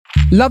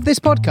Love this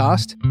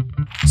podcast?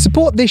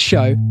 Support this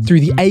show through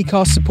the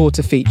Acast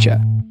supporter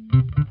feature.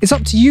 It's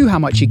up to you how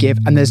much you give,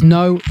 and there's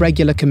no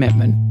regular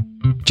commitment.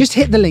 Just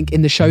hit the link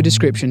in the show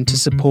description to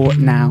support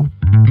now.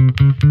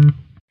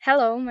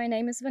 Hello, my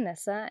name is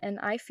Vanessa, and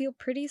I feel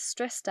pretty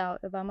stressed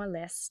out about my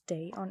last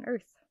day on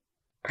Earth.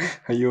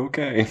 Are you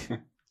okay?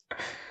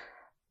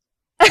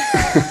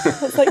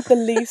 That's like the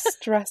least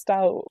stressed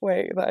out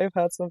way that I've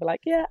heard someone be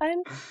like, yeah,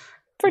 I'm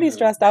pretty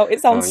stressed out. It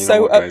sounds you know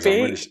so what, guys,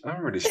 upbeat.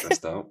 I'm really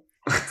stressed out.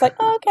 It's like,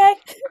 oh, okay.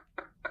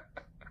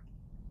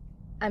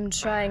 I'm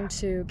trying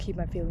to keep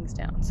my feelings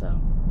down, so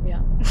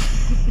yeah.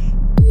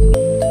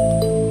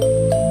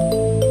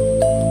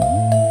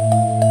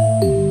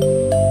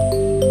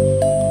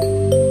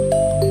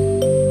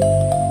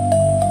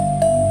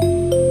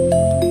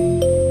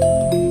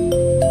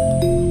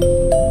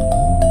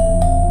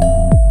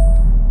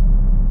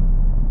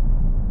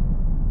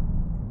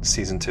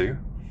 Season 2.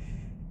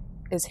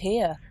 Is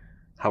here.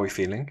 How are we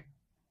feeling?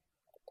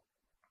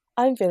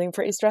 I'm feeling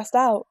pretty stressed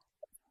out.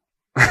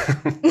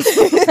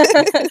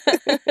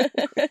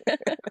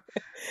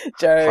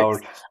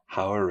 Jokes.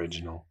 How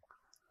original.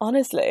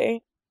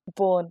 Honestly,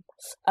 born.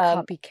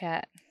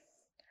 Copycat.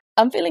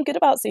 I'm feeling good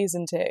about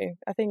season 2.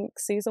 I think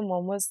season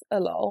 1 was a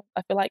lull.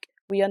 I feel like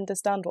we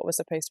understand what we're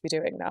supposed to be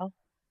doing now.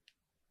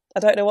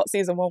 I don't know what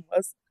season 1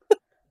 was.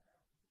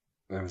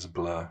 It was a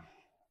blur.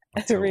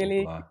 A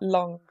really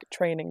long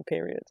training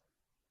period.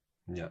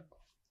 Yeah.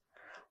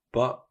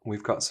 But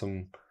we've got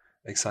some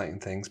exciting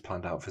things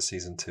planned out for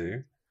season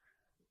 2.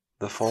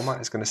 The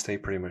format is going to stay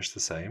pretty much the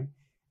same.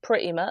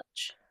 Pretty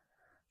much.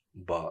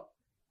 But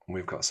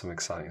we've got some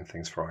exciting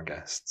things for our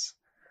guests.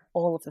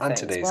 All of the and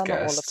things. Today's well,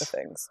 guest, not all of the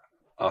things.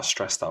 Our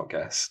stressed out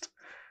guest.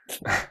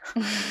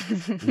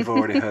 You've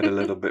already heard a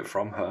little bit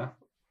from her.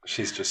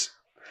 She's just,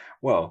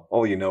 well,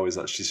 all you know is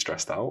that she's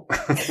stressed out.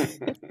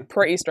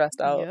 Pretty stressed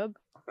out. Yep.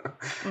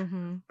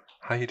 Mm-hmm.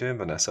 How you doing,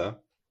 Vanessa?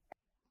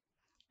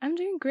 I'm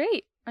doing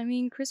great. I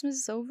mean, Christmas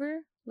is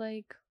over.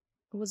 Like,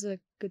 it was a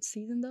good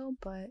season though,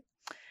 but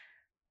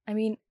I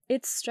mean,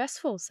 it's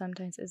stressful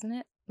sometimes, isn't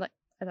it? Like,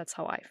 that's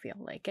how I feel.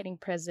 Like, getting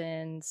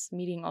presents,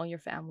 meeting all your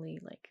family,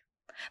 like,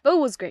 but it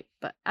was great.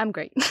 But I'm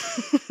great.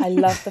 I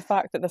love the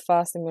fact that the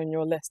first thing on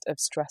your list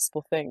of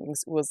stressful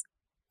things was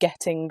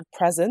getting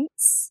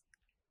presents.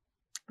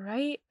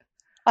 Right?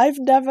 I've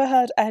never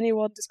heard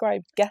anyone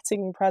describe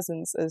getting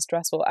presents as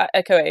stressful.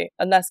 Okay, wait,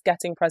 unless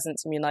getting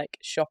presents you mean like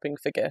shopping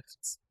for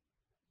gifts.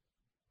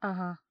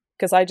 Uh-huh.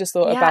 Because I just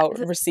thought about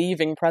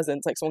receiving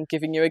presents, like someone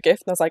giving you a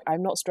gift, and I was like,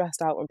 I'm not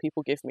stressed out when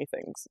people give me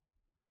things.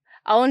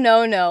 Oh,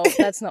 no,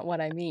 that's not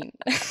what I mean.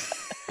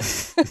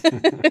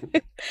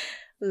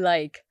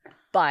 Like,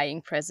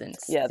 buying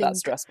presents. Yeah, that's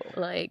stressful.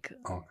 Like,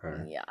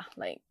 okay.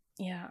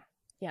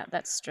 Yeah,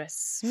 that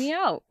stresses me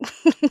out.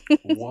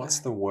 What's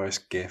the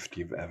worst gift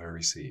you've ever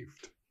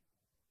received?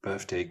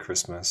 Birthday,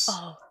 Christmas,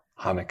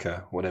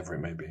 Hanukkah, whatever it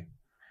may be.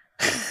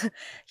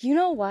 You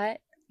know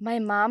what? My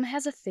mom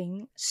has a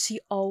thing. She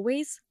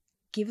always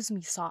gives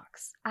me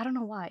socks. I don't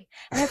know why.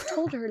 And I've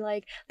told her,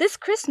 like, this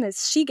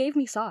Christmas, she gave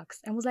me socks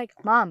and was like,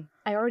 Mom,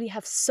 I already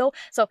have so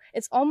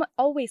it's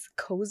always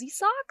cozy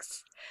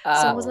socks. So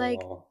I was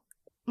like,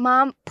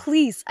 Mom,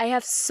 please, I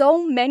have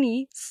so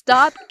many.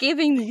 Stop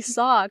giving me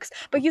socks.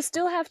 But you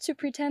still have to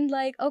pretend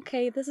like,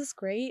 okay, this is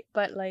great.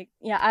 But like,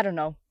 yeah, I don't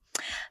know.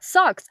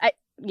 Socks.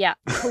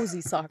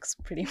 Cozy socks,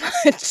 pretty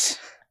much.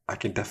 I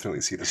can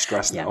definitely see the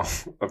stress now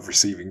of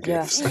receiving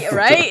gifts. Yeah,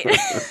 right?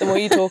 The more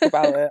you talk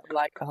about it, I'm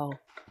like, oh,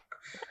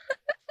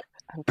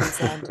 I'm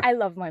concerned. I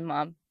love my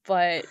mom,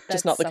 but that's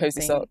just not the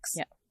cozy socks.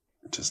 Yeah.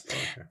 Just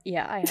okay.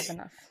 Yeah, I have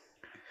enough.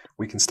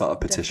 We can start a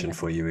petition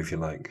for you if you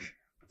like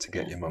to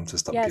get your mum to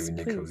stop giving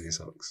you cozy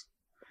socks.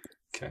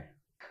 Okay.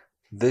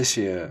 This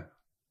year,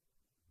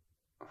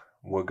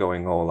 we're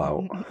going all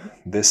out.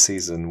 This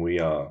season, we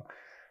are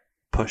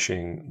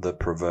pushing the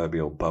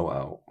proverbial boat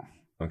out.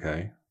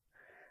 Okay.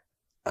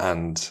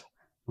 And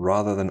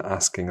rather than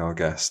asking our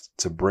guests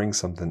to bring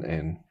something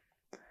in,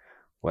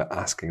 we're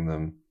asking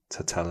them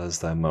to tell us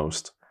their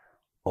most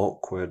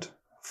awkward,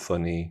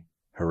 funny,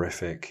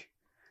 horrific,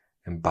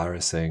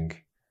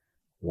 embarrassing,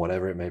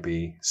 whatever it may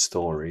be,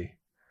 story.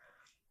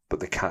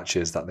 But the catch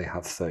is that they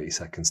have 30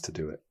 seconds to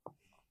do it.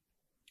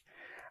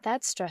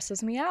 That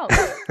stresses me out.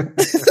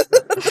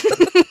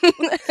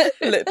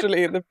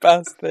 Literally the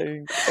best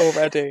thing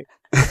already.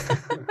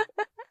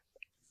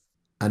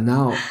 And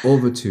now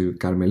over to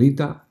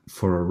Carmelita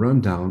for a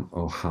rundown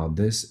of how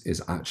this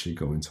is actually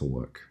going to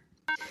work.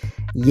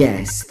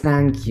 Yes,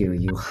 thank you,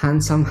 you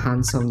handsome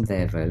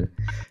devil.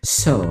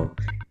 So,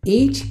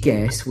 each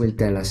guest will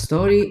tell a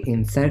story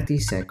in 30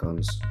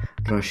 seconds.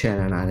 Rochelle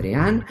and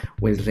Adrian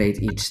will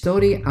rate each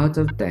story out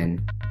of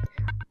 10.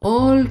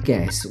 All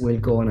guests will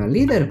go on a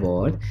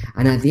leaderboard,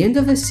 and at the end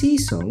of the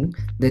season,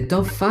 the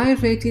top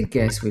 5 rated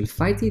guests will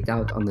fight it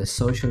out on the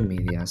social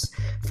medias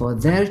for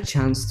their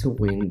chance to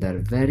win their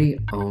very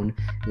own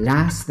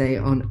Last Day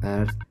on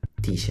Earth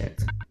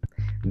t-shirt.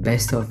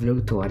 Best of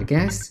luck to our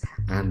guests,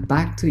 and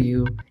back to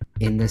you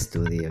in the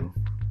studio.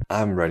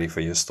 I'm ready for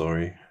your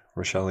story.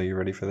 Rochelle, are you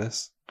ready for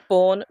this?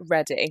 Born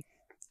ready.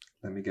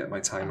 Let me get my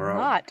I'm timer out.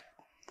 not.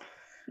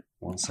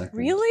 1 second.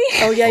 Really?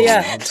 Oh yeah, Oh,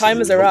 yeah.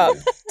 Timers are up.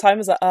 absolutely.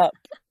 Timers are up.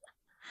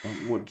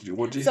 What do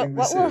you So think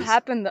what this will is?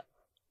 happen?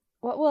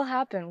 What will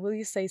happen? Will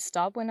you say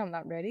stop when I'm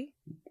not ready?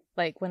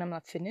 Like when I'm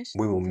not finished?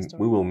 We with the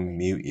will story?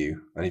 mute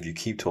you, and if you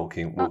keep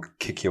talking, we'll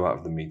kick you out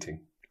of the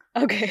meeting.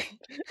 Okay.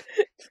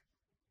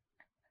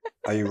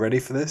 Are you ready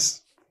for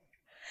this?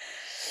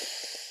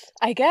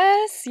 I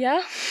guess,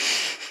 yeah.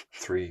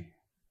 3,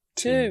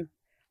 2, 2,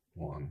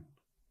 1,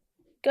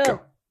 go.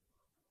 go.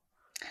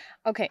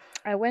 Okay,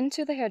 I went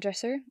to the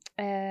hairdresser.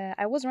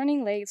 I was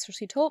running late, so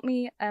she told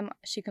me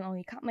she can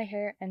only cut my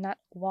hair and not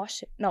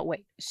wash it. No,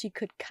 wait, she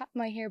could cut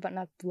my hair but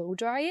not blow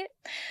dry it.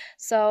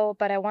 So,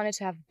 but I wanted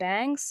to have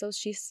bangs, so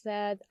she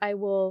said I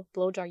will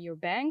blow dry your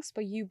bangs,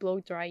 but you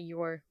blow dry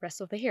your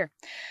rest of the hair.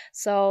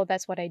 So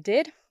that's what I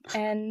did,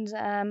 and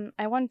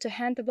I wanted to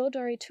hand the blow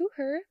dryer to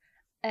her,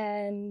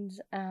 and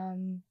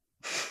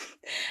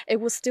it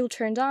was still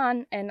turned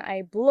on, and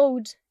I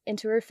blowed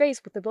into her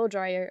face with the blow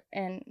dryer,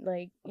 and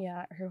like,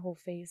 yeah, her whole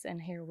face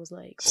and hair was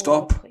like all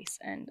over Stop. the place.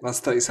 And That's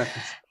 30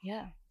 seconds.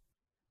 yeah,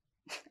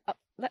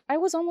 I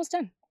was almost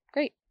done.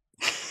 Great.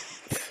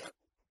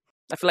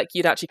 I feel like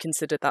you'd actually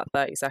considered that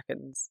 30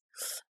 seconds.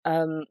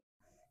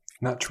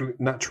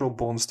 Natural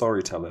born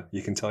storyteller.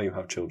 You can tell you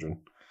have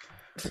children.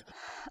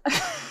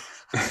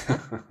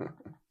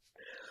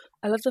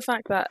 I love the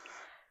fact that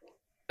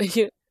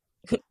you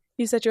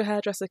said your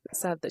hairdresser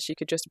said that she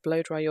could just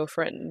blow dry your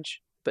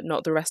fringe, but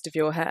not the rest of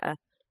your hair.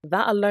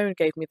 That alone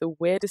gave me the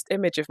weirdest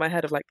image of my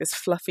head of like this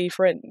fluffy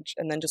fringe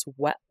and then just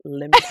wet,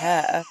 limp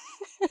hair.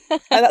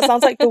 And that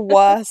sounds like the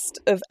worst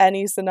of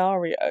any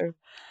scenario.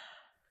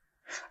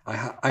 I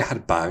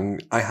had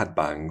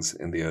bangs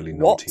in the early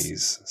What?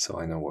 noughties, so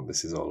I know what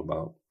this is all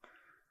about.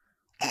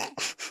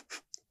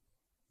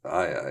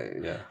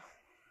 Yeah.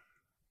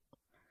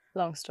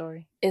 Long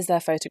story. Is there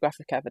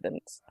photographic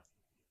evidence?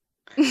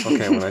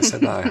 Okay, when I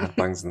said that I had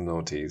bangs in the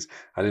noughties,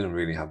 I didn't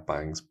really have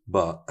bangs,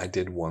 but I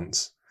did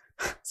once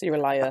So you're a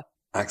liar.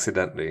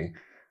 accidentally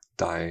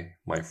dye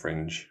my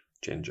fringe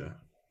ginger.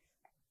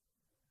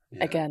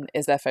 Yeah. Again,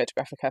 is there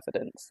photographic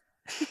evidence?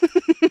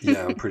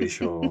 Yeah, I'm pretty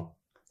sure.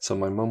 So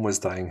my mum was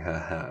dyeing her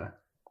hair,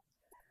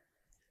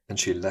 and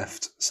she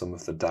left some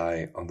of the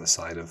dye on the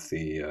side of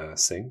the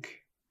sink,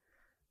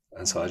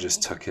 and so I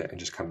just took it and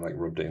just kind of like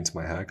rubbed it into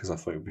my hair because I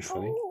thought it would be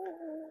funny.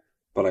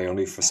 But I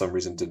only, for some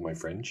reason, did my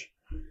fringe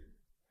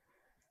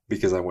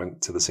because I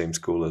went to the same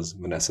school as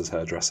Vanessa's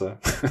hairdresser,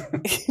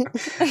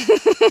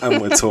 and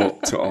we're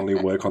taught to only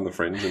work on the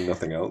fringe and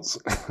nothing else.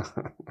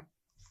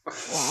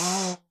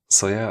 Wow.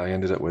 So yeah, I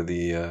ended up with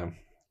the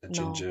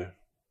No.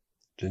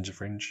 ginger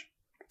fringe.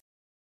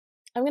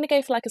 I'm going to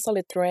go for like a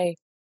solid 3.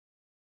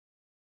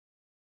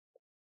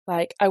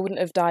 Like, I wouldn't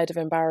have died of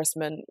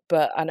embarrassment,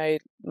 but I know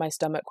my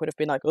stomach would have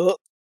been like, ugh.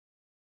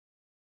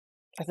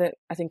 I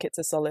think it's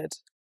a solid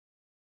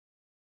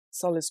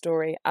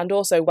story, and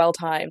also well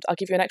timed. I'll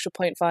give you an extra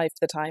 0.5 for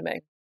the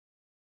timing.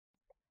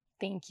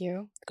 Thank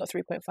you. Got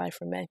 3.5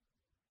 from me.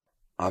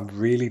 I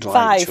really Five.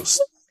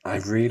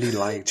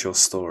 liked your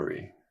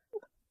story.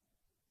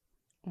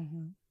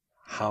 Mm-hmm.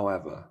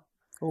 However,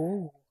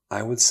 Ooh.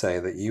 I would say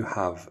that you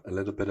have a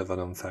little bit of an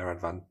unfair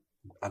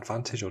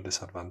advantage or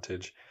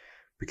disadvantage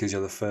because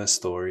you're the first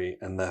story,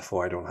 and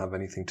therefore I don't have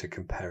anything to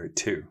compare it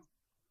to.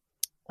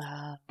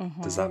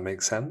 Does that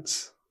make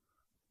sense?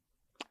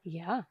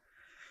 Yeah,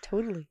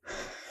 totally.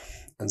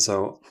 And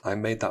so I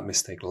made that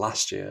mistake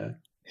last year,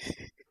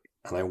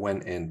 and I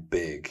went in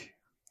big.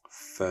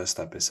 First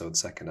episode,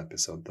 second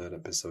episode, third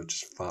episode,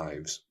 just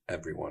 5s.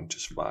 Everyone,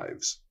 just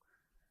 5s.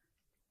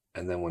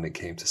 And then when it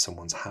came to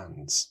someone's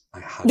hands, I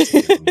had to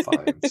give them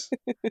 5s.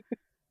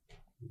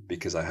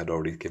 Because I had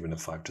already given a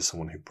 5 to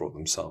someone who brought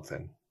themselves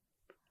in.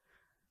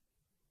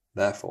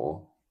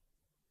 Therefore,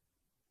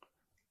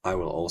 I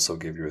will also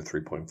give you a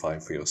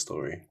 3.5 for your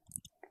story.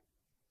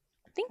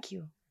 Thank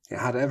you. It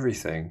had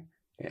everything.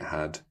 It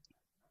had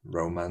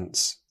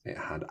romance. It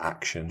had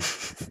action.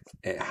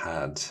 It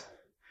had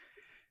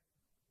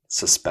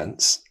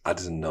suspense. I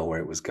didn't know where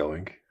it was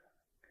going.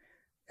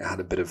 It had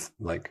a bit of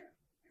it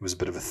was a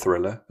bit of a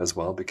thriller as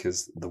well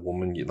because the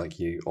woman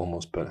you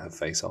almost burnt her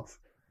face off.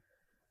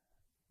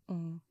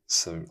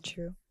 So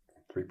True.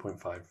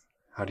 3.5.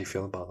 How do you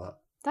feel about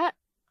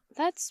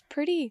That's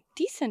pretty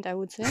decent, I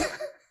would say. that?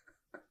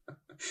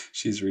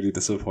 She's really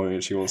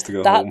disappointed. She wants to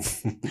go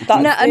That's home.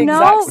 the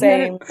exact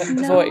same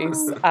no.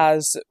 voice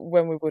as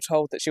when we were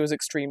told that she was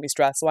extremely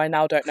stressed, so I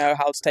now don't know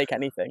how to take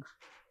anything.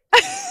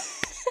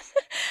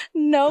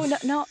 No,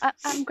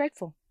 I'm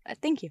grateful.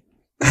 Thank you.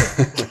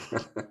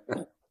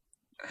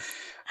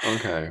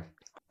 Okay.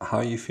 How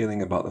are you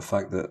feeling about the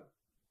fact that,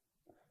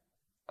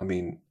 I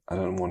mean, I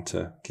don't want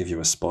to give you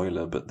a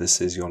spoiler, but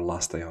this is your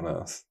last day on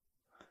Earth?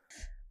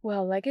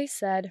 Well, like I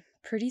said,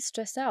 pretty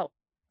stressed out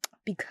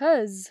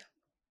because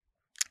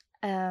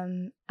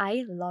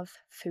I love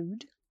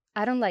food.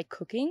 I don't like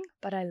cooking,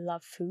 but I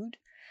love food.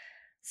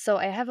 So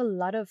I have a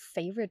lot of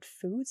favorite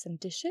foods and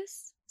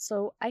dishes.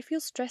 So I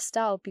feel stressed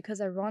out because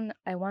I want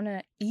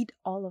to eat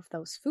all of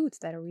those foods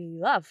that I really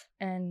love.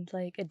 And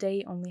like a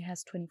day only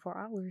has 24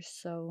 hours.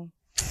 So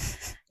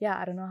yeah,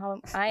 I don't know how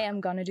I am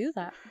going to do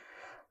that.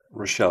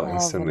 Rochelle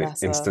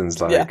Vanessa.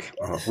 instant's Yeah. like,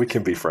 oh, we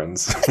can be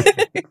friends.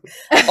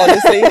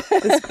 Honestly,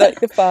 this is like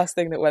the first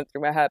thing that went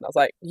through my head. I was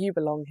like, you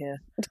belong here.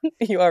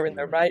 You are in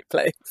the right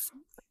place.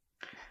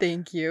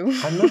 Thank you.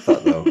 I love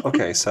that though.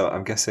 Okay, so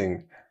I'm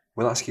guessing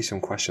we'll ask you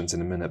some questions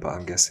in a minute, but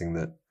I'm guessing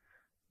that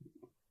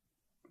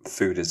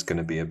food is going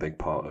to be a big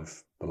part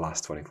of the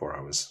last 24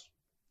 hours.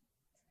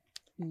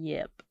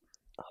 Yep.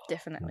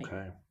 Definitely.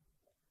 Okay.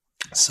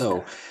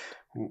 So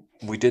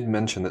we did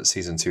mention that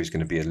season 2 is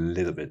going to be a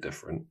little bit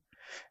different.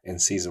 In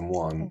season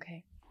 1,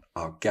 Okay.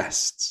 our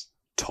guests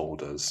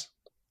told us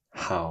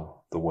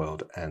how the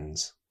world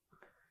ends.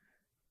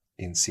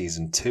 In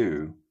season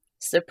 2,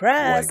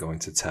 Surprise! we're going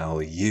to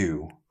tell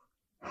you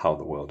how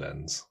the world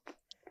ends.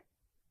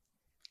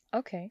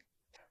 Okay.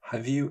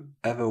 Have you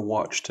ever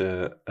watched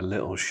a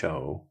little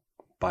show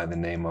by the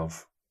name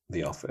of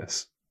The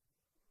Office?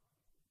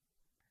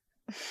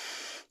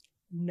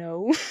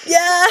 No.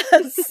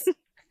 Yes!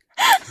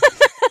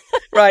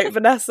 Right,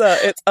 Vanessa,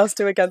 it's us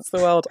two against the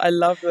world. I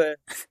love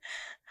this.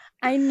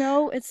 I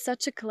know it's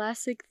such a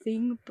classic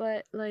thing,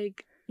 but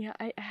like, yeah,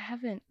 I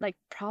haven't, like,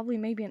 probably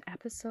maybe an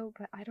episode,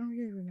 but I don't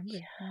really remember.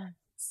 No,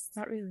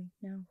 not really.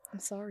 No, I'm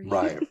sorry.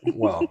 Right.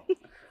 Well,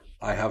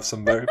 I have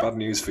some very bad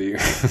news for you.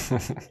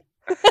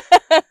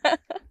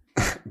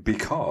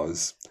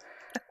 Because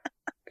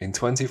in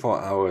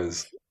 24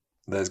 hours,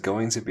 there's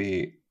going to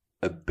be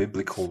a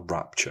biblical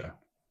rapture.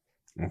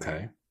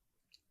 Okay.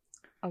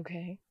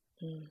 Okay.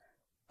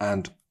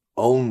 And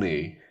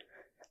only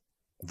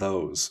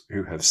those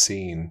who have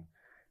seen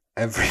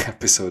every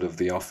episode of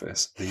The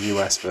Office, the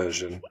US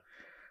version,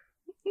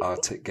 are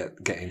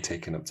getting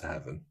taken up to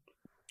heaven.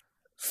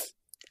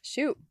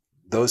 Shoot.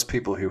 Those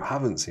people who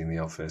haven't seen The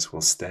Office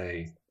will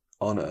stay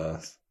on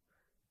Earth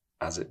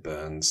as it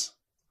burns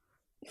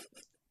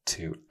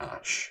to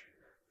ash.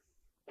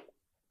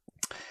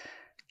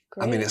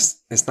 Great. I mean,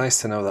 it's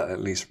nice to know that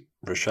at least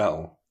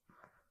Rochelle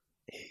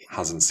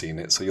hasn't seen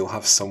it, so you'll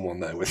have someone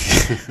there with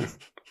you.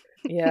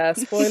 Yeah,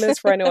 spoilers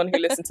for anyone who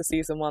listened to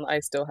season 1. I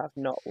still have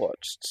not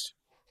watched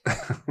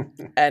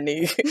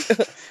any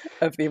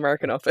of the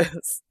American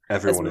Office.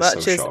 Everyone as is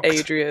much so as shocked.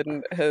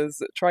 Adrian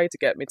has tried to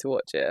get me to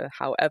watch it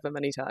however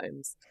many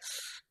times,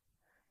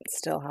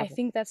 still I haven't.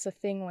 think that's the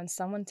thing, when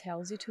someone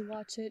tells you to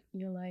watch it,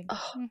 you're like,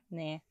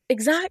 nah.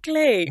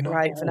 Exactly. No,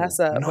 right,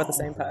 Vanessa, no, we're the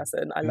same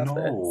person. I love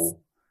this.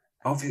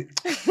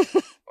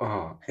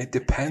 It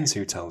depends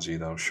who tells you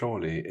though.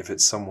 Surely, if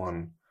it's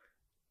someone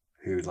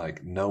who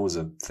like knows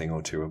a thing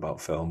or two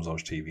about films or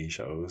TV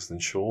shows, then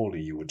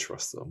surely you would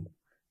trust them.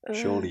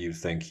 Surely you'd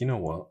think, you know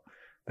what,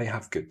 they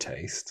have good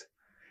taste.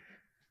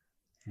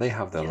 They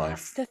have their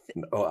life.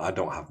 I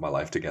don't have my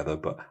life together,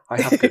 but I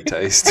have good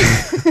taste.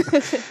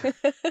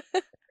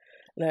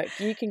 Look,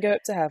 you can go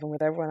up to heaven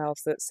with everyone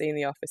else that's seen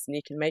The Office, and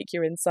you can make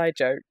your inside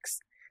jokes.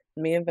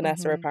 Me and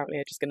Vanessa apparently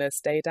are just going to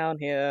stay down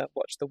here,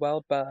 watch the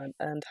world burn,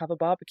 and have a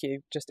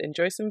barbecue. Just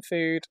enjoy some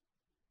food.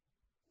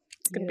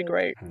 It's going to be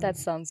great. That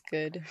sounds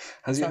good.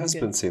 Has your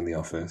husband seen The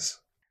Office?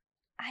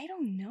 I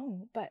don't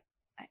know, but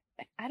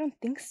I don't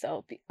think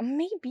so.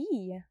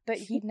 Maybe, but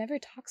he never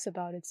talks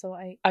about it, so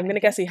I'm going to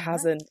guess he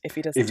hasn't if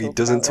he doesn't. If he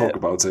doesn't talk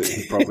about it,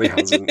 he probably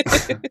hasn't.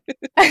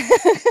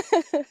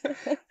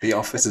 The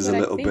Office is a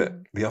little bit.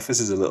 The Office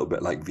is a little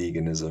bit like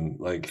veganism.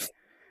 Like,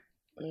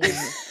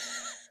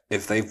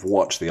 if they've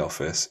watched The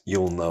Office,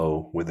 you'll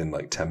know within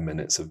like 10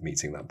 minutes of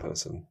meeting that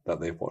person that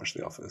they've watched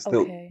The Office.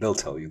 Okay. They'll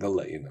tell you. They'll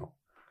let you know.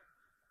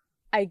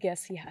 I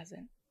guess he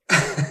hasn't.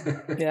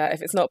 Yeah,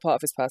 if it's not part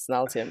of his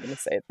personality, I'm going to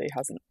say that he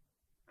hasn't.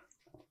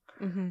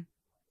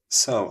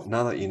 So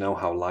now that you know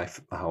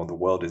how the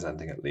world is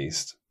ending, at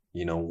least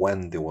you know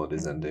when the world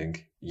is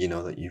ending. You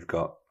know that you've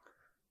got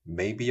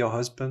maybe your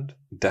husband,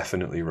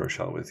 definitely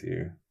Rochelle with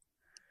you.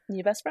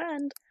 Your best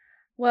friend.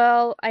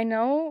 Well, I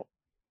know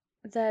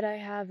that I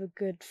have a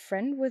good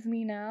friend with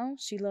me now.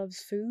 She loves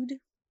food.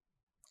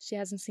 She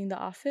hasn't seen The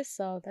Office,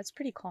 so that's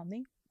pretty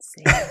calming.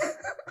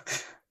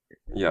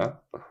 Yeah.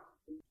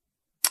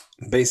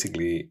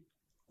 Basically,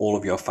 all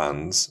of your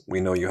fans,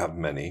 we know you have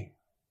many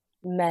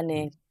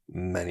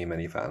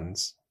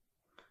fans.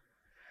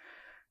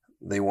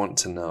 They want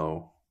to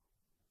know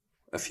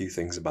a few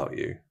things about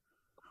you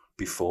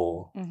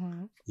before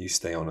you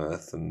stay on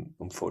Earth, and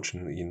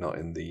unfortunately you're not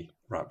in the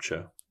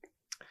rapture.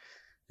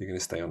 You're going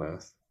to stay on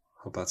Earth.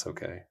 Hope that's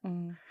okay.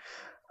 And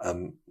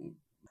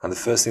the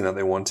first thing that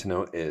they want to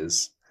know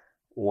is,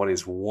 what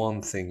is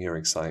one thing you're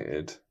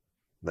excited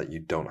that you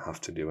don't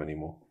have to do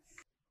anymore?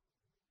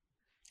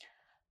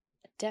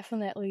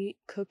 Definitely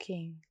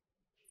cooking.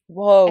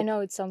 Whoa. I know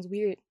it sounds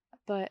weird,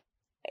 but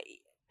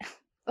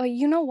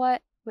you know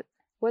what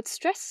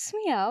stresses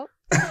me out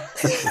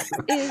is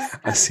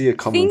I see a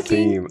common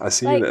theme. I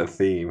see a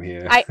theme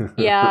here. I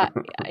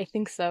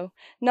think so.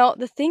 No,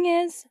 the thing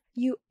is,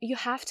 you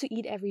have to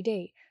eat every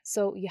day.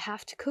 So you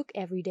have to cook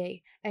every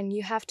day, and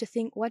you have to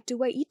think, what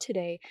do I eat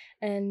today?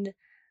 And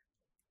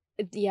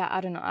Yeah,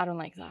 I don't know. I don't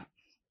like that.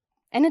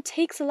 And it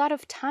takes a lot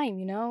of time,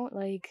 you know?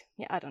 Like,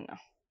 yeah, I don't know.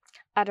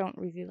 I don't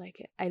really like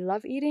it. I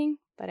love eating,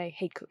 but I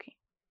hate cooking.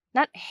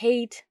 Not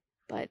hate,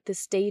 but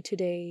this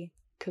day-to-day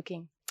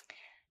cooking.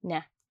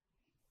 Nah.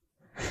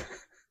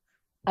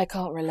 I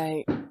can't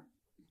relate.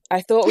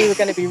 I thought we were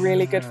going to be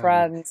really good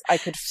friends. I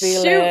could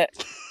feel it.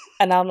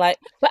 And I'm like,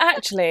 but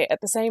actually,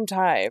 at the same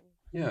time,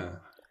 Yeah.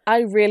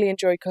 I really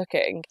enjoy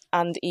cooking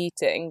and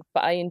eating,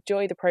 but I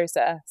enjoy the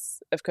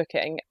process of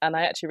cooking, and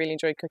I actually really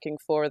enjoy cooking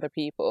for other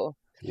people.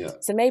 Yeah.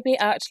 So maybe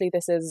actually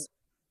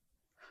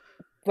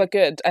we're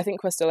good. I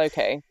think we're still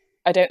okay.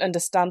 I don't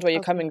understand where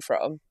you're coming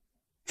from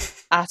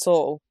at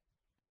all,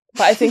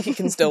 but I think it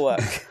can still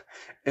work.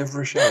 If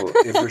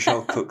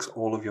Rochelle cooks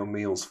all of your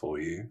meals for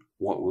you,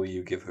 what will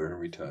you give her in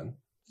return?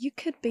 You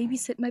could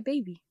babysit my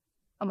baby.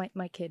 Oh,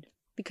 my kid.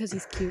 Because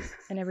he's cute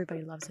and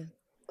everybody loves him.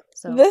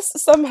 So This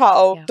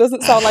somehow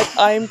doesn't sound like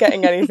I'm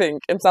getting anything.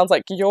 It sounds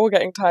like you're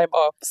getting time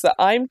off. So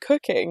I'm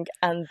cooking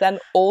and then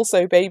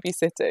also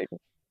babysitting.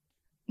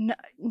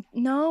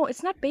 No,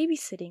 it's not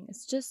babysitting.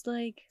 It's just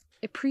like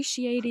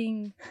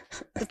appreciating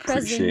the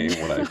present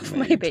of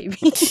my baby.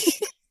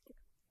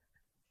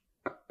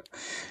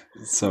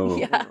 So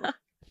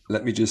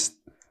let me just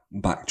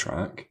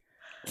backtrack.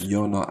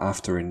 You're not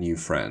after a new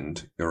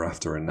friend. You're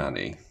after a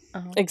nanny.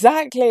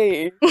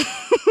 Exactly.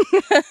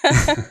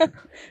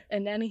 A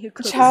nanny who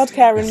cooks.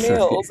 Childcare and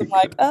meals. I'm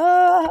like,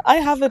 I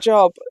have a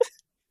job.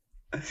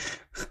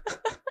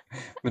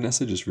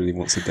 Vanessa just really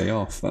wants a day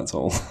off, that's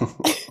all.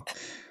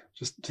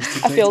 just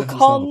I feel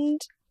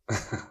conned.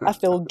 I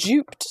feel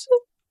duped.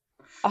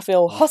 I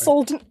feel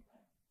hustled.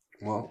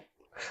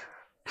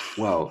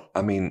 Well,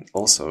 I mean,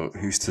 also,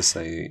 who's to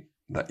say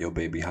that your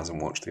baby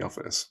hasn't watched The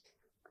Office?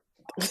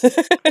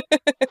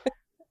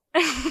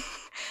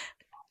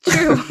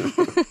 True.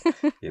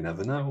 You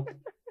never know.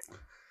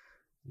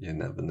 You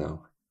never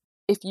know.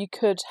 If you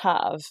could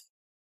have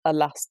a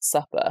Last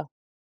Supper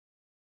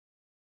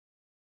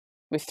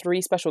with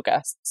 3 special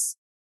guests,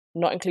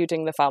 not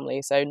including the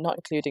family, so not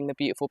including the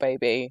beautiful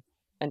baby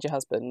and your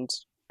husband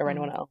or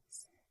anyone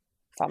else,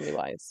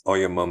 family-wise. Or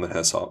your mum and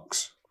her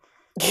socks.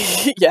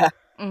 Yeah.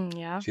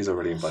 Yeah. She's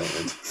already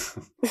invited.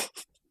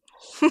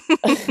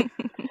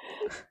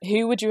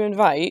 Who would you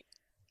invite?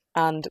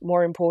 And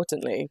more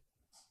importantly,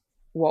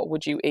 what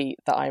would you eat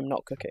that I'm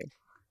not cooking?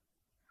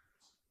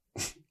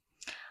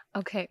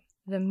 Okay,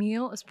 the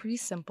meal is pretty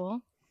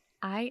simple.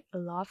 I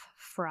love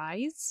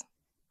fries.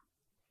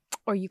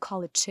 Or you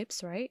call it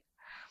chips, right?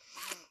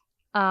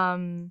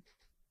 Yeah,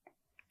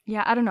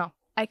 I don't know.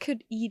 I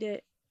could eat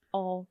it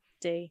all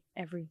day,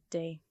 every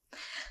day.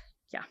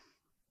 Yeah.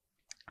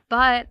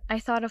 But I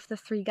thought of the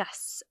 3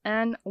 guests,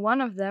 and one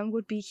of them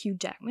would be Hugh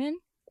Jackman.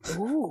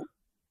 Ooh.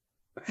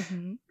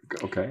 Mm-hmm.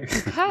 Okay.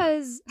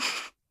 Because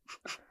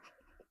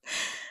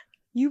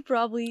you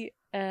probably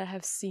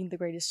have seen The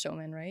Greatest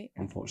Showman, right?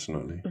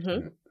 Unfortunately.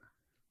 Mm-hmm.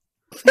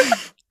 Yeah.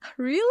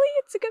 Really?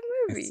 It's a good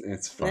movie.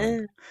 It's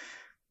fine.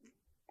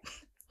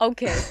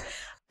 Okay.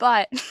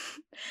 But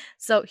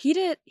so he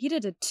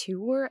did a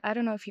tour. I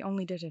don't know if he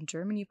only did in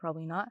Germany,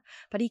 probably not.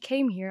 But he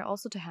came here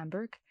also to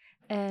Hamburg,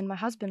 and my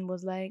husband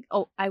was like,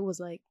 I was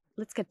like,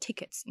 let's get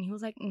tickets. And he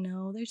was like,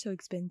 no, they're so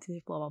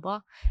expensive, blah, blah,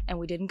 blah. And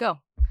we didn't go.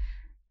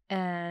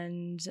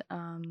 And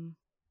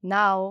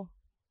now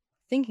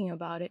thinking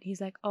about it,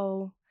 he's like,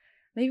 oh,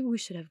 maybe we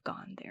should have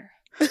gone there.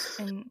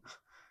 And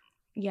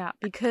yeah,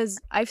 because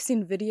I've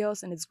seen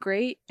videos and it's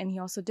great, and he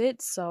also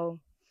did, so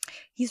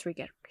he's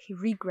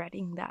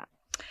regretting that.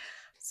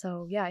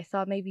 So yeah, I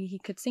thought maybe he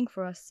could sing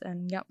for us,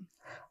 and yeah,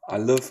 I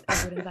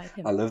would invite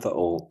him. I love that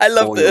all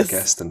this. Your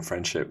guests and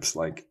friendships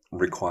like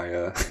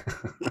require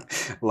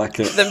like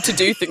them to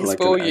do things like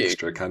for an you.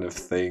 extra kind of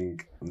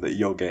thing that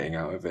you're getting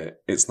out of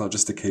it. It's not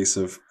just a case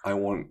of I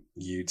want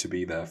you to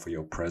be there for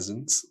your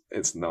presence.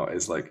 It's not.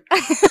 It's like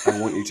I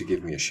want you to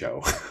give me a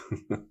show.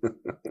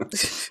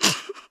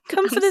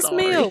 Come for this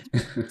meal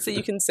so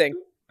you can sing.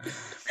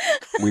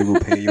 We will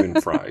pay you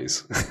in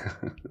fries.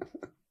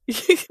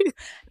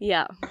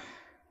 Yeah,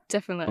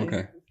 definitely.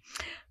 Okay.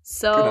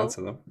 So good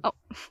answer though.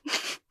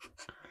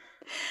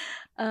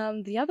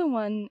 The other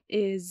one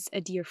is a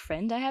dear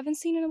friend I haven't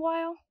seen in a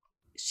while.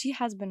 She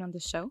has been on the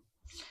show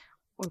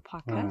or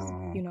podcast.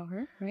 Oh. You know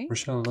her, right?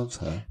 Rochelle loves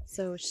her.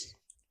 So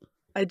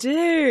I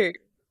do.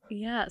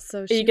 yeah.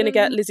 So Are you going to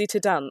get Lizzie to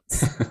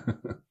dance?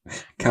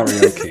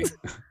 Karaoke.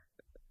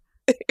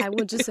 I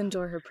will just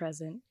enjoy her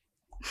present.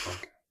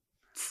 Okay.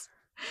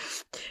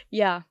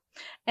 Yeah.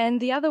 And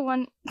the other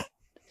one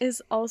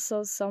is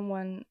also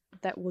someone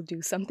that will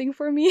do something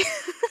for me.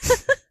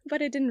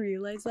 But I didn't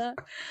realize that.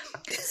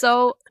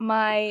 So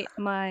my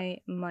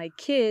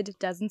kid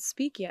doesn't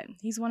speak yet.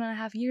 He's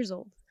 1.5 years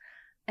old.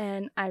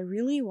 And I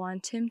really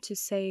want him to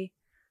say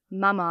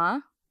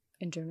Mama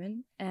in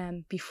German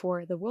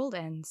before the world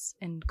ends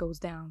and goes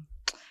down.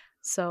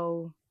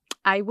 So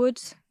I would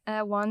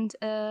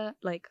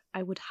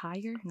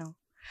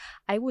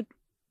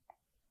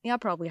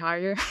probably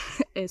hire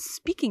a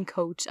speaking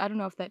coach. I don't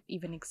know if that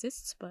even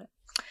exists, but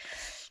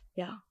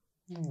yeah.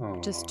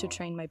 Aww. Just to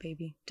train my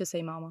baby to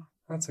say mama.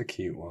 That's a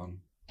cute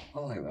one. I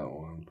like that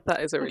one.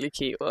 That is a really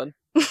cute one.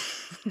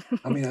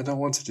 I mean, I don't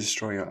want to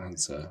destroy your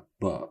answer,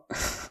 but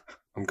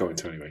I'm going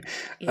to anyway.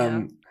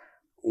 Yeah.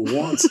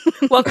 What?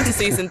 Welcome to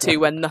season 2,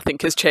 when nothing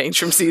has changed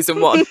from season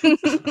 1.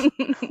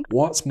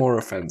 What's more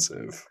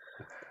offensive?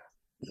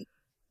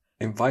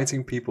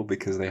 Inviting people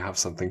because they have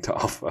something to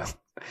offer,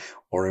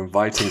 or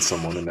inviting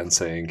someone and then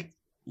saying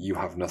you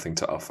have nothing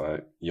to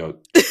offer, you're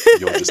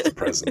just a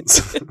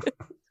presence?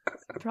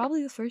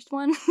 Probably the first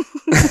one.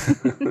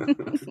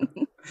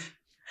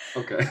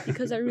 Okay.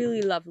 Because I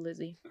really love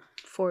Lizzie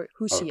for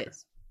who she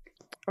is.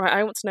 Right,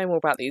 I want to know more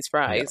about these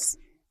fries.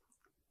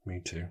 Yeah. Me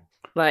too.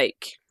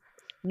 Like,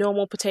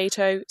 normal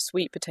potato,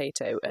 sweet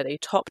potato. Are they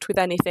topped with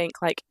anything?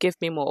 Like, give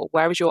me more.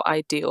 Where is your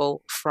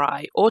ideal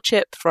fry or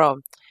chip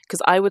from?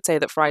 Because I would say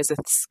that fries are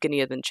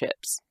skinnier than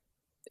chips,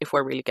 if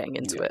we're really getting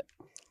into it.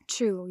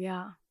 True,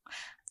 yeah.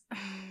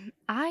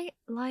 I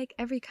like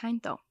every kind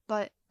though,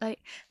 but like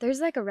there's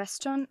like a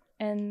restaurant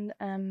and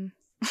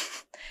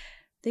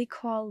they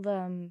call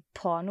them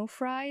porno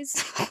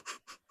fries.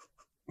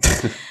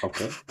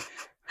 Okay.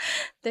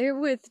 They're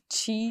with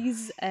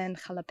cheese and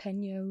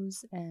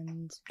jalapenos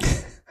and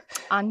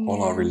onions.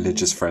 All our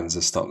religious friends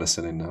have stopped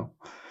listening now.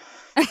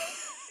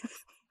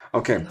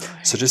 Okay,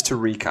 so just to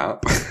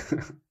recap,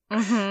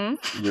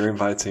 you're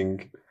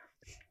inviting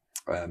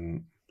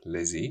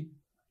Lizzie,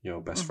 your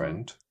best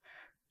friend.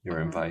 You're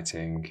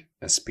inviting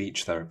a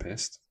speech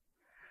therapist.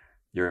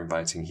 You're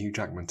inviting Hugh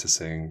Jackman to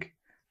sing.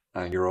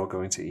 And you're all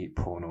going to eat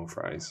porno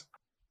fries.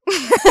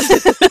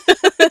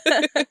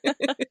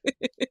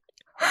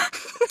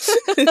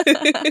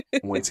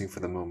 I'm waiting for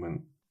the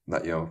moment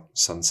that your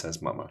son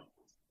says mama.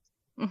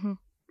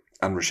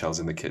 And Rochelle's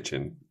in the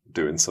kitchen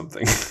doing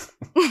something.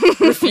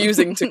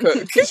 Refusing to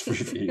cook. Just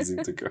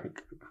refusing to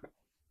cook.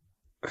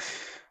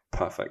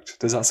 Perfect.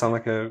 Does that sound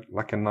like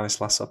a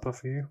nice Last Supper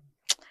for you?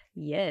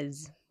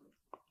 Yes.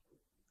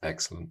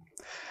 Excellent.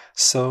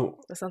 So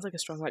That sounds like a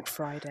strong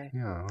Friday.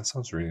 yeah, that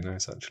sounds really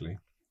nice actually.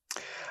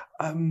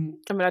 I mean,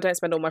 I don't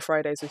spend all my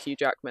Fridays with Hugh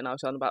Jackman. I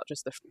was on about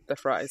just the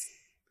fries.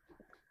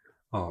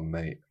 Oh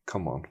mate,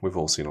 come on. We've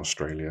all seen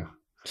Australia.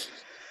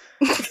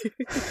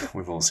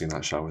 We've all seen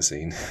that shower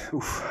scene.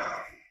 Oof.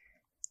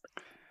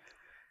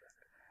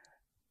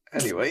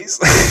 Anyways.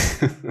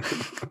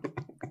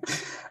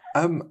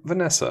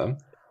 Vanessa,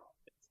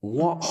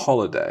 what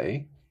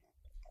holiday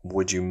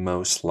would you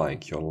most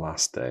like your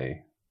last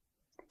day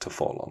to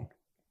fall on?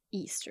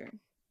 Easter.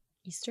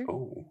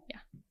 Oh.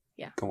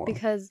 Yeah. Go on.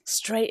 Because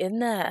Straight in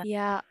there.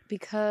 yeah,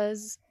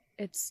 because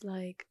it's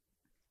like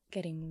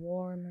getting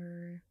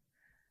warmer,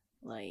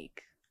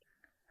 like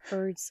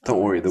birds.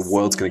 Don't worry, are the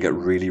world's going to get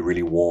singing. really,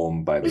 really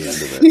warm by the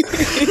end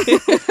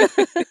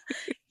of it.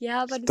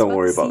 Yeah, but it's Don't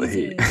worry about the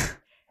heat.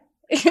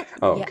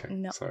 Oh, Yeah, okay.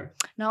 no. Sorry.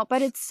 No,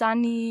 but it's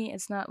sunny.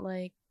 It's not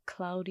like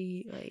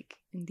cloudy like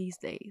in these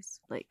days,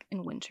 like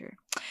in winter.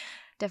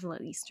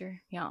 Definitely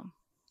Easter. Yeah.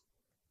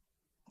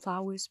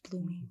 Flowers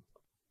blooming,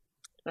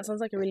 That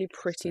sounds like a really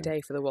pretty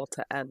day for the world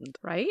to end.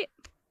 right?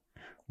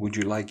 Would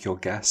you like your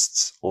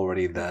guests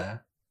already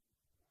there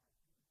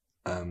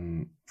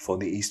for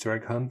the Easter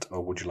egg hunt,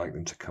 or would you like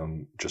them to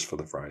come just for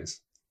the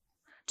fries?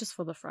 Just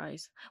for the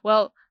fries.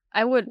 Well,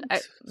 I would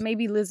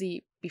maybe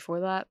Lizzie before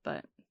that,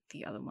 but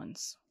the other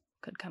ones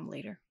could come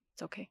later.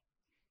 It's okay.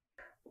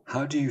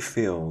 How do you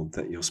feel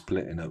that you're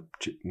splitting up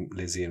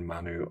Lizzie and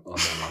Manu on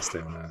their last day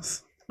on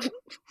Earth?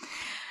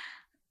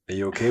 Are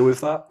you okay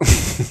with that?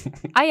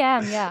 I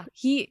am, yeah.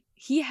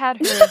 He had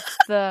her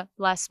the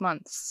last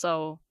month,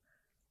 so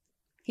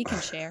he can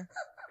share,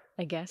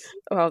 I guess.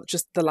 Well,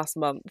 just the last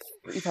month.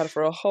 You've had it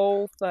for a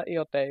whole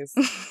 30-odd days.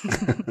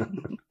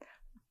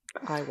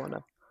 I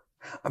wanna.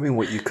 I mean,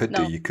 what you could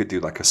No. do, you could do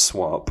like a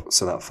swap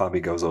so that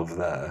Fabi goes over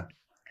there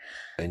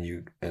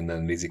and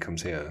then Lizzie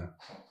comes here.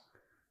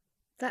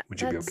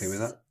 Would you be okay with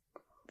that?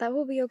 That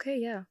will be okay,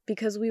 yeah.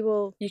 Because we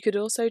will... You could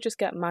also just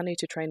get Manu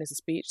to train as a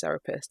speech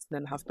therapist and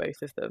then have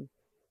both of them.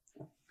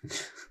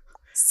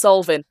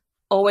 Solving.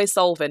 Always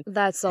solving.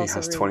 That's He also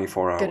has really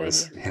 24 good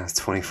hours. idea. He has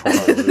 24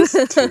 hours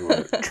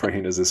to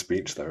train as a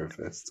speech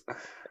therapist.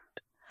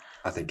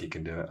 I think he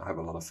can do it. I have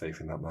a lot of faith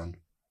in that man.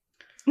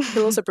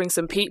 He'll also bring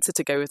some pizza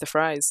to go with the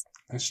fries.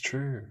 It's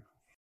true.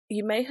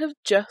 You may have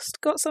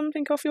just got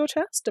something off your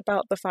chest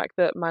about the fact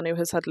that Manu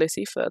has had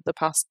Lizzie for the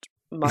past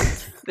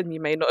month and you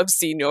may not have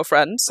seen your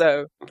friend,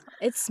 so...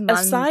 It's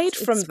months. Aside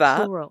from it's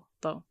that- plural,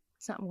 though.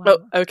 It's not one. Oh,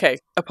 okay.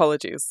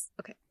 Apologies.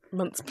 Okay.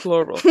 Months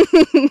plural.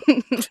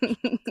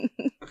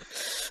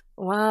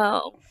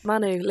 Wow.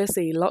 Manu,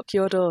 Lizzie, lock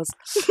your doors.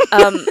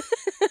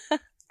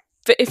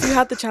 But if you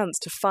had the chance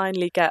to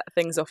finally get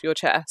things off your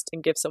chest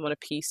and give someone a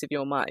piece of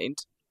your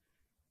mind,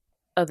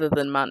 other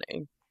than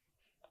Manu,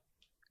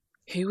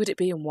 who would it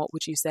be and what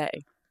would you say?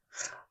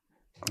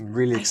 I'm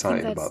really I think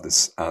excited that's- about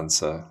this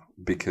answer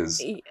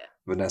because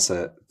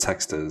Vanessa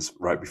texted us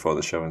right before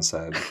the show and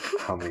said,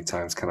 "How many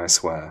times can I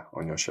swear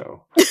on your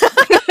show?"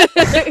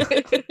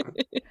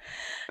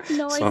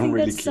 No, So I I'm think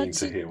really that's keen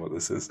such to hear what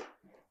this is.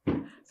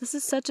 This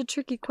is such a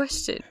tricky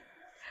question.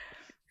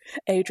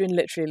 Adrian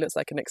literally looks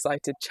like an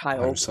excited I'm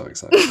child so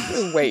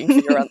excited.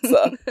 waiting for your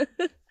answer.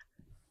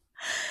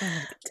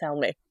 Tell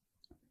me.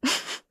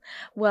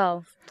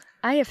 Well,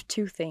 I have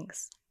two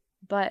things,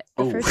 but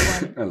the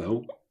first one.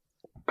 Hello.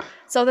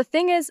 So the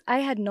thing is, I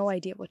had no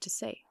idea what to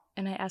say,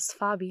 and I asked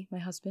Fabi, my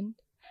husband,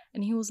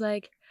 and he was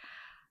like,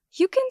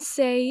 "You can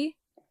say,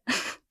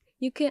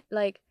 you can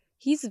like."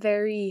 He's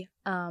very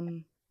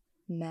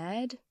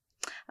mad.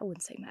 I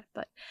wouldn't say mad,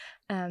 but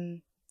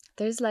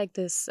there's like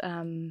this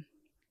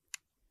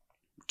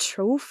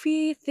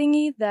trophy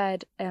thingy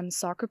that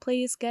soccer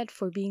players get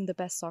for being the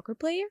best soccer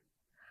player.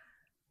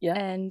 Yeah.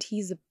 And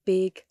he's a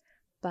big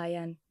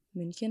Bayern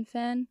München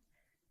fan.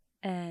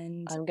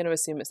 And I'm going to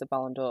assume it's the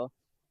Ballon d'Or.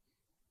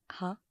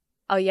 Huh?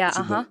 Oh yeah, Is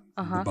it the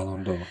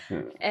Ballon d'Or?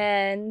 Yeah.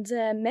 And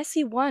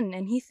Messi won,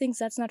 and he thinks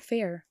that's not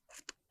fair.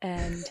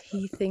 And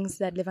he thinks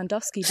that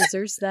Lewandowski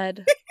deserves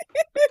that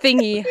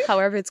thingy,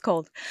 however it's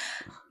called.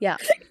 Yeah.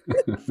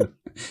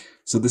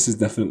 So this is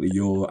definitely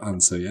your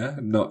answer, yeah?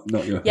 Not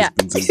your Yeah.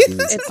 husband's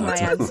influence. It's my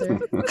at all. answer.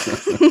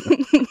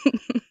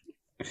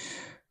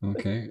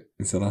 Okay,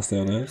 it's the last day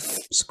on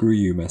Earth. Screw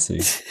you,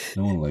 Messi.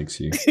 No one likes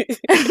you.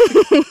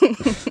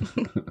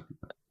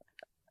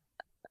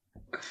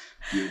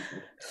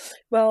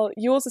 Well,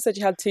 you also said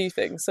you had two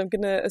things, so I'm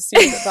going to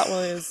assume that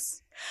one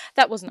is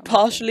That was not my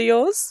partially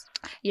yours.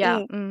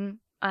 Yeah,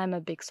 I'm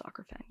a big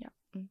soccer fan.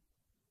 Yeah,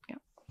 yeah.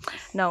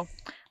 No,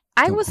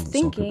 I Don't was call it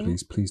thinking.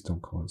 soccer, please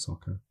don't call it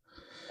soccer.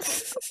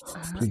 Please,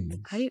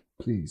 How do you?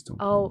 please don't.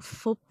 Oh, Call it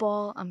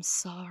football. I'm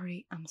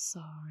sorry.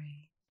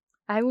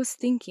 I was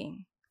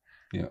thinking.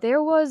 Yeah.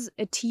 There was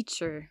a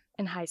teacher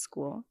in high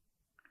school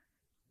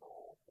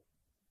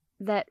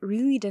that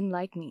really didn't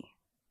like me,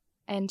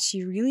 and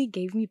she really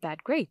gave me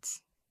bad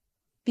grades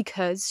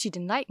because she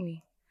didn't like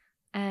me,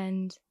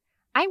 and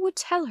I would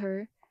tell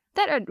her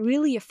that it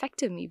really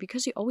affected me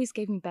because she always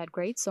gave me bad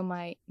grades. So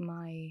my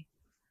how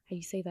do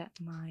you say that?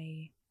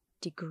 My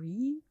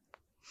degree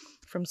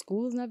from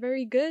school is not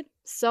very good.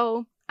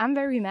 So I'm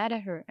very mad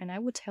at her, and I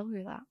would tell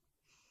her that.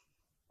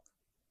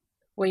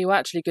 Were you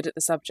actually good at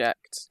the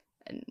subject?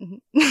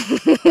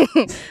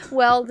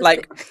 Well, were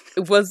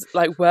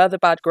the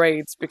bad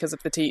grades because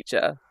of the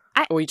teacher,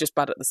 or were you just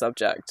bad at the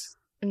subject?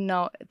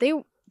 No, they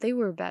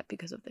were bad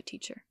because of the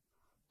teacher,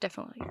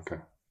 definitely.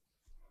 Okay.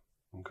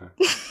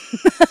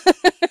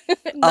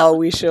 Are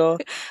we sure?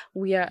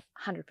 We are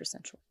 100%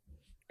 sure.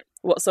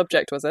 What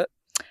subject was it?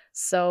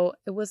 So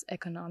it was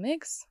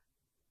economics.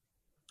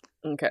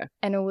 Okay.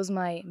 And it was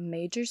my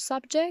major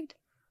subject.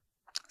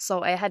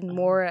 So I had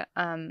more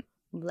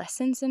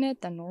lessons in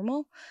it than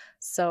normal.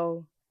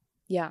 So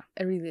yeah,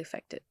 it really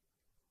affected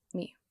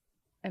me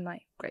and my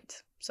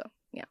grades. So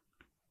yeah.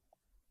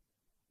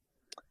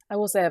 I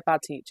will say a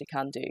bad teacher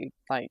can do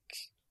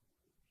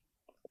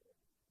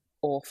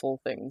awful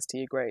things to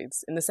your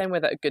grades in the same way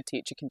that a good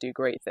teacher can do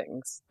great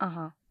things.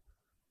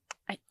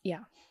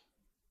 Yeah.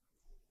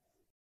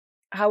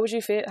 How would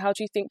you feel? How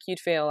do you think you'd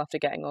feel after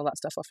getting all that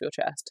stuff off your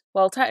chest?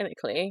 Well,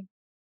 technically,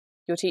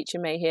 your teacher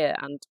may hear,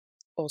 and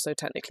also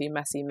technically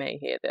Messi may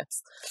hear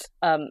this.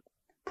 So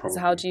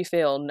how do you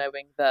feel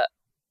knowing that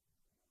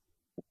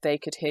they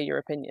could hear your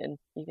opinion?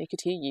 They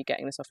could hear you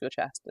getting this off your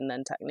chest, and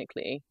then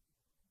technically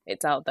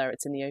it's out there,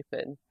 it's in the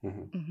open.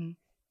 Mm-hmm. Mm-hmm.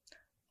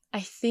 I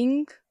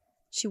think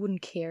she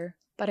wouldn't care,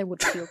 but I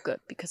would feel good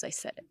because I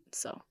said it.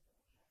 So,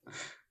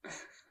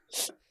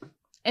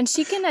 and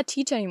she cannot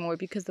teach anymore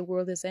because the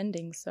world is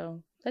ending.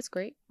 So that's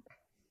great.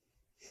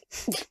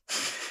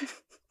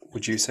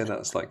 Would you say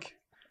that's like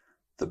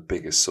the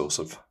biggest source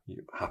of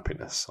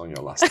happiness on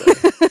your last day?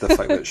 The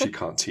fact that she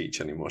can't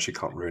teach anymore, she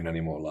can't ruin any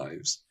more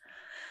lives.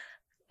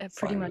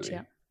 Pretty much,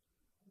 yeah.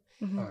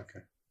 Mm-hmm. Oh,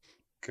 okay,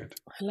 good.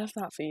 I love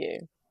that for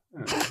you.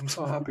 Yeah, I'm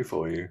so happy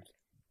for you.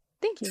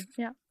 Thank you.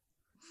 Yeah.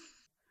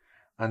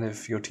 And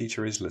if your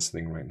teacher is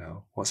listening right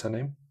now, what's her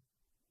name?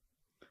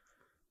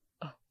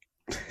 Oh,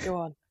 go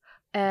on.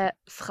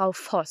 Frau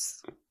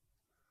Voss.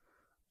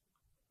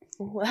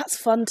 Ooh, that's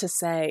fun to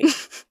say.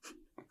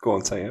 Go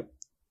on, say it.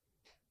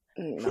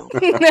 No.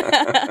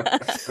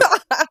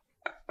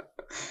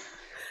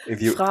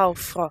 If you, Frau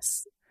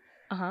Voss.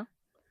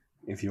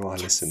 if you are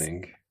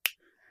listening,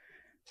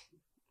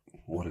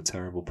 what a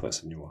terrible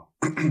person you are.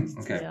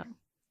 Okay. Yeah.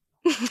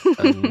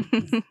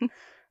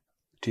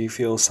 Do you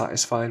feel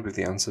satisfied with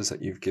the answers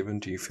that you've given?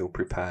 Do you feel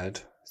prepared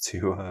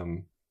to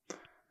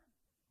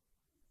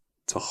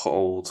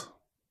hold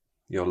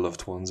your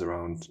loved ones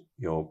around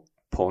your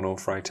porno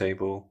fry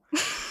table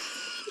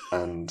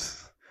and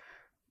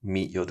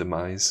meet your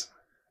demise?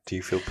 Do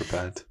you feel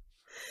prepared?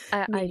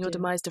 I your do.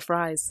 demise to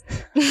fries.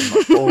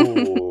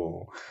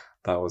 Oh,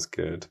 that was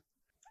good.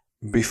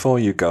 Before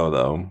you go,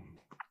 though,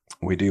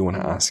 we do want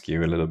to ask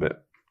you a little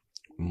bit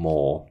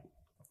more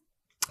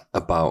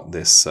about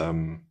this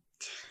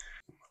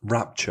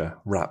rapture.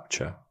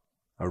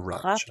 A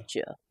rapture.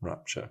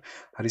 Rapture.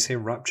 How do you say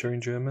rapture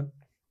in German?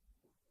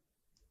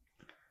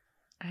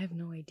 I have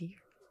no idea.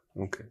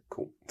 Okay,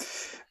 cool.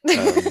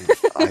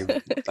 I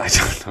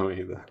don't know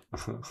either.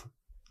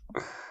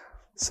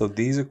 So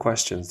these are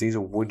questions. These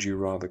are would you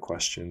rather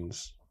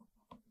questions,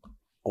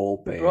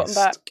 all based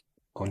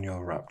on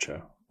your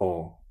rapture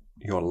or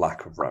your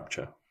lack of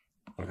rapture.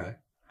 Okay.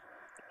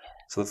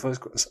 So the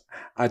first question,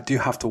 I do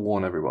have to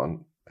warn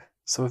everyone,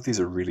 some of these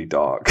are really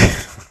dark.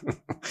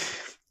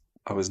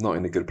 I was not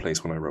in a good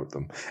place when I wrote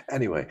them.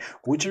 Anyway,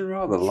 would you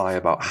rather lie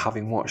about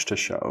having watched a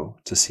show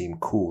to seem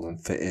cool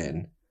and fit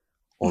in,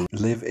 or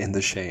live in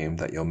the shame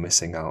that you're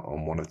missing out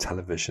on one of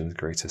television's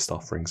greatest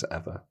offerings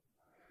ever?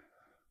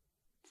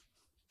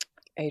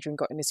 Adrian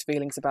got in his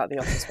feelings about The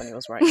Office when he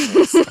was writing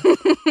this.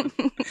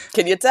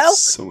 Can you tell?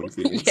 So many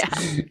feelings. Yeah.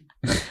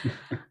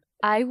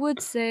 I would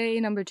say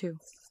number 2.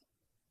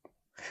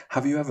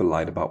 Have you ever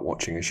lied about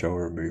watching a show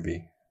or a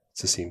movie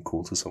to seem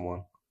cool to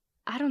someone?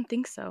 I don't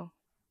think so.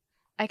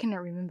 I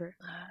cannot remember.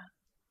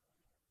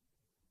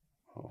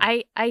 Oh.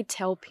 I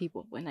tell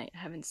people when I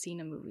haven't seen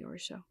a movie or a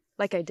show.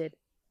 Like I did.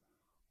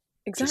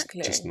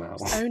 Exactly. Just now.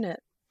 Just own it.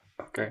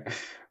 Okay,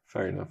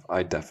 fair enough.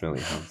 I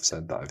definitely have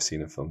said that I've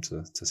seen a film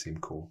to seem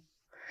cool.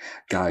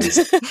 Guys,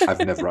 I've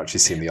never actually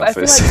seen The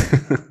Office.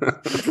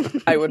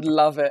 I would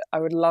love it. I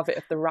would love it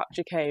if The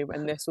Rapture came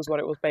and this was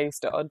what it was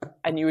based on,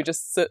 and you were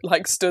just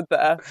stood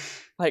there,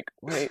 like,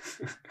 wait.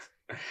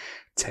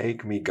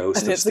 Take me, Ghost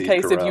and of it's Steve the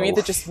case Carell. of you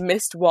either just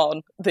missed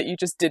one that you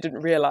just didn't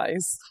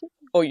realise,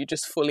 or you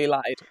just fully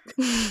lied.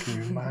 Can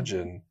you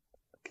imagine?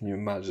 Can you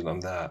imagine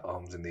I'm there,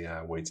 arms in the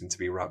air, waiting to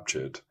be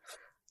raptured,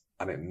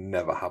 and it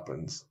never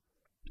happens?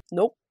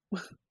 Nope.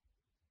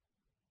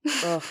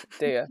 Oh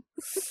dear.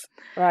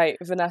 Right,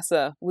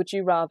 Vanessa, would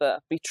you rather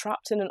be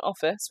trapped in an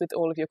office with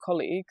all of your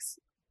colleagues,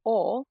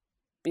 or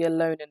be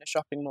alone in a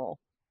shopping mall?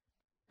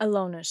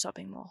 Alone in a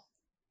shopping mall.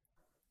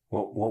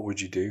 What would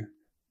you do?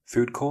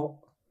 Food court?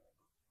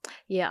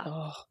 Yeah.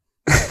 Oh,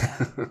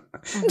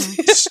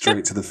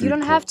 Straight to the food You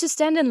don't court. have to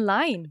stand in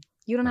line.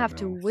 You don't I have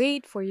to know.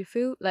 wait for your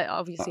food. Like,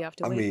 obviously you have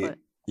to I wait, mean, but...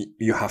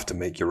 you have to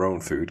make your own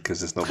food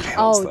because there's nobody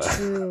else Oh, there.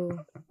 true.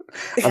 I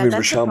Yeah, mean, that's the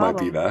Rochelle might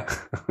be problem.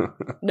 there.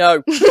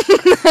 no.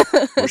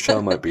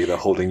 Rochelle might be there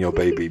holding your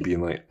baby,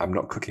 being like, I'm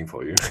not cooking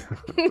for you.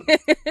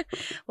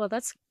 Well,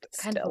 that's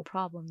kind of Still. a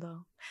problem,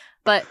 though.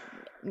 But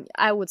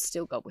I would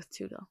still go with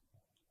 2, though.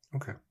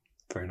 Okay,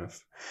 fair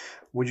enough.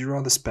 Would you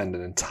rather spend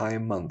an entire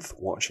month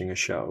watching a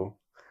show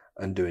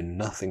and doing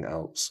nothing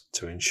else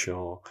to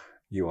ensure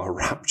you are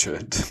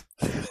raptured?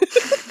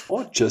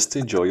 Or just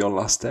enjoy your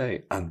last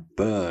day and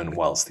burn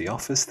whilst the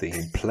Office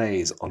theme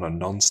plays on a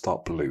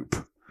non-stop loop?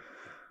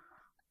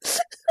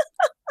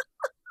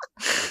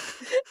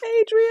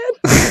 Adrian.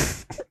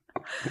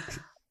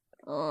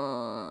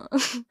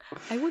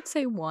 I would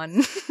say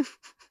 1.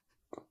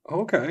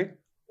 Okay.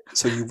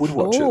 So you would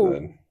watch Oh. it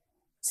then?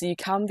 So you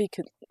can be...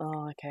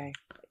 okay.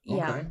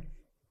 Yeah.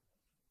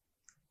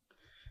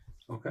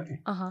 Okay.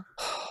 Uh-huh.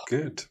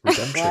 Good.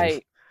 Redemption.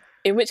 Right.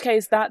 In which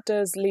case, that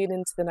does lead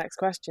into the next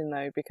question,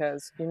 though,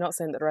 because you're not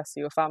saying that the rest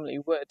of your family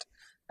would.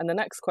 And the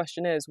next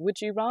question is, would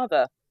you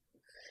rather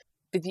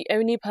be the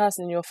only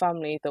person in your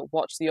family that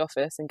watched The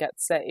Office and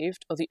gets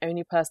saved, or the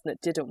only person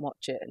that didn't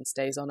watch it and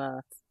stays on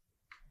Earth?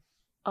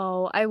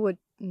 Oh, I would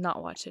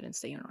not watch it and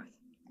stay on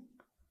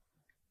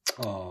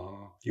Earth.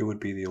 Oh, you would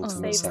be the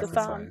ultimate Saves the fam.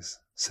 sacrifice.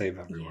 Save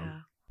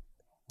everyone.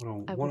 Yeah.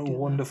 I What would a do that.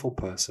 wonderful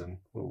person.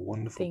 What a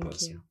wonderful Thank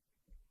person. you.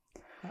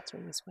 That's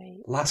really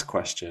sweet. Last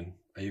question.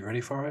 Are you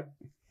ready for it?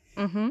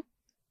 Mm-hmm.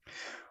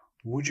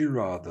 Would you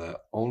rather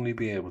only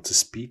be able to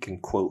speak in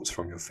quotes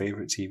from your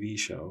favourite TV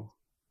show,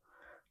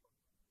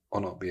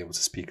 or not be able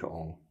to speak at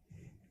all?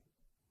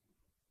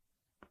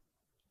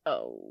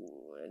 Oh,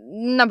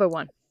 number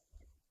 1.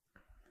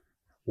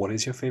 What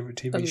is your favourite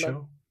TV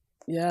show?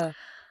 Yeah.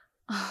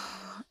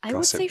 I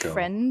would say Girl.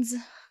 Friends.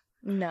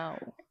 No.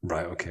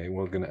 Right, okay,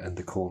 we're going to end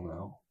the call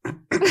now.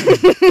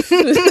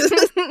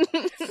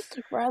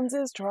 Friends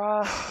is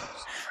trash.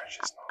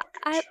 Friends is not a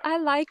good show. I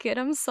like it.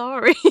 I'm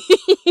sorry.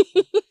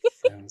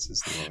 Friends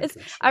is not a good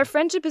show. Our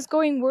friendship is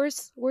going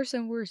worse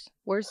and worse.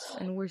 Worse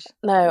and worse.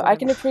 No, I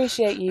can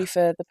appreciate you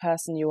for the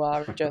person you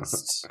are.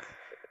 Just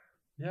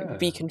Yeah.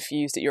 be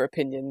confused at your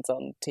opinions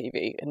on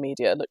TV and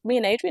media. Look, me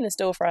and Adrian are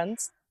still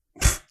friends.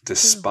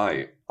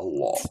 Despite a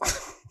lot.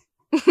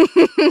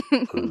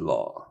 A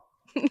lot.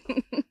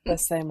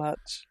 There's so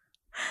much.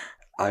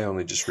 I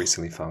only just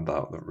recently found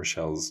out that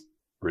Rochelle's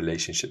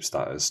relationship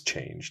status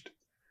changed.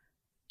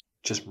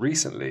 Just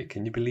recently,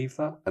 can you believe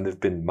that? And they've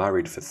been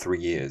married for 3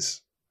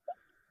 years.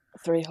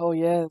 3 whole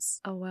years.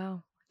 Oh,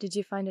 wow. Did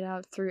you find it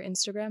out through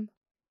Instagram?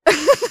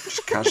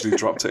 Just casually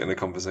dropped it in a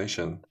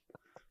conversation.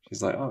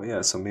 She's like, oh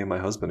yeah, so me and my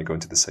husband are going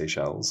to the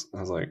Seychelles. I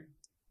was like,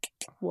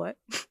 What?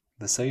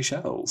 the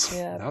Seychelles?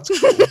 Yeah. That's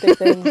cool. Big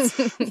things.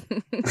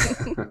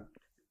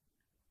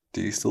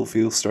 Do you still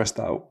feel stressed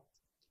out?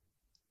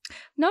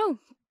 No.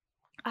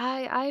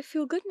 I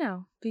feel good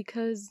now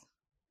because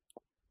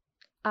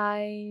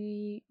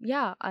well,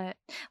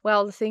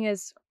 the thing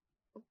is,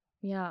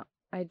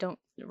 I don't,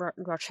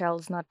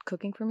 Rochelle's not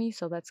cooking for me,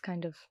 so that's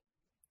kind of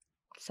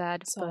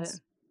sad, but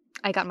Sus.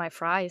 I got my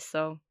fries,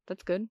 so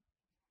that's good.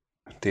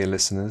 Dear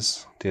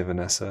listeners, dear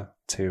Vanessa,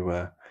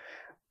 to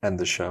end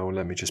the show,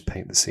 let me just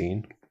paint the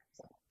scene.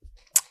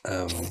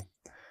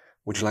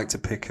 Would you like to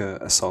pick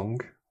a song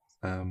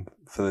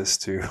for this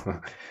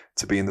to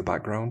be in the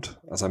background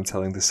as I'm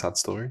telling this sad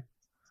story?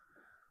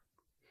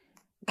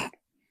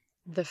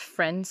 the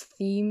Friends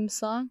theme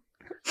song.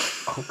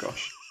 Oh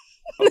gosh.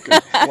 Okay.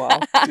 Wow.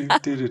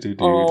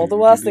 Oh, the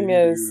worst thing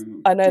is,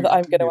 I know that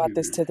I'm going to add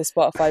this to the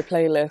Spotify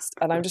playlist,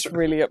 and I'm just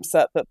really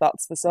upset that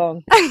that's the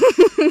song.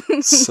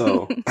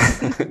 So,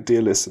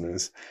 dear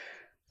listeners,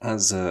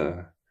 as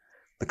the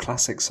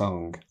classic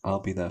song "I'll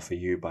Be There for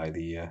You" by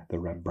the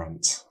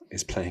Rembrandts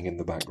is playing in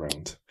the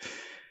background,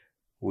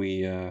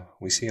 we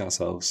see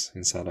ourselves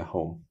inside a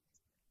home,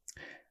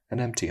 an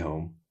empty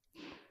home,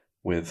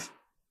 with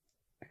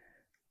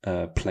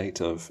a plate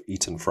of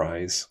eaten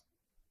fries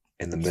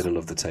in the middle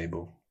of the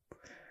table,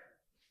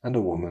 and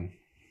a woman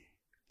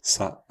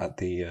sat at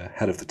the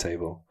head of the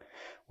table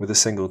with a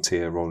single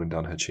tear rolling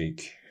down her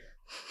cheek.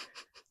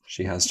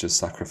 She has just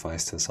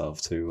sacrificed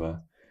herself to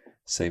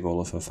save all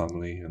of her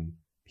family and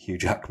Hugh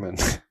Jackman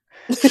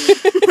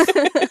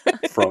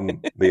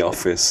from The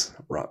Office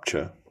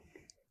Rapture.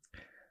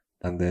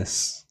 And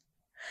this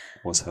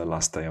was her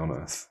last day on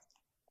Earth.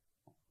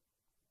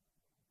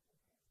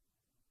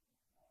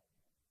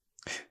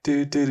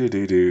 If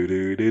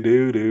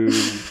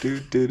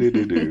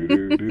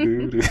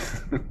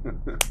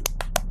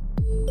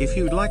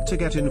you'd like to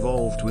get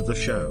involved with the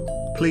show,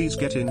 please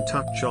get in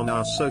touch on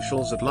our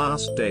socials at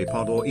Last Day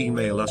Pod or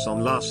email us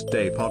on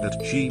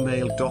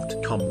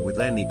lastdaypod@gmail.com with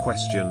any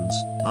questions,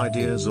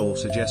 ideas or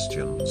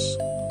suggestions.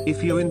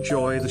 If you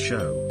enjoy the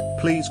show,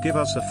 please give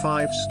us a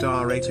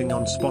 5-star rating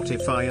on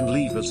Spotify and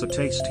leave us a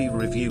tasty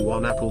review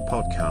on Apple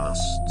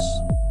Podcasts.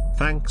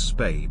 Thanks,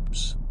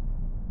 babes.